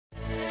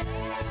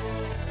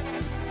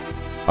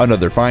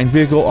Another fine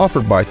vehicle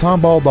offered by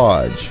Tomball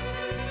Dodge.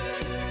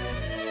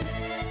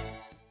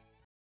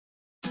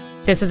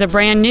 This is a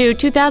brand new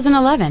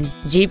 2011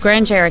 Jeep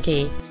Grand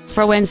Cherokee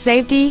for when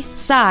safety,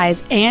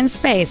 size, and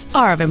space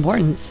are of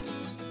importance.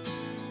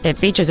 It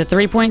features a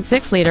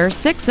 3.6-liter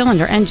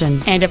six-cylinder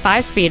engine and a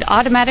 5-speed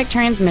automatic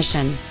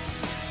transmission.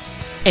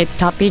 Its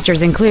top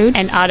features include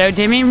an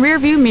auto-dimming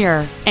rear-view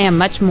mirror and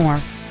much more.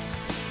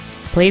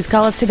 Please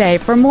call us today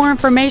for more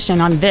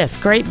information on this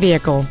great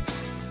vehicle.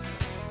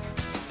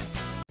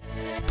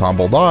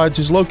 Tomball Dodge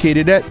is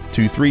located at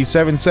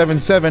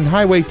 23777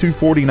 Highway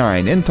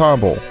 249 in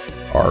Tomball.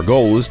 Our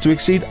goal is to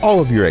exceed all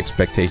of your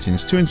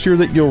expectations to ensure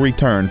that you'll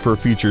return for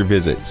future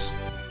visits.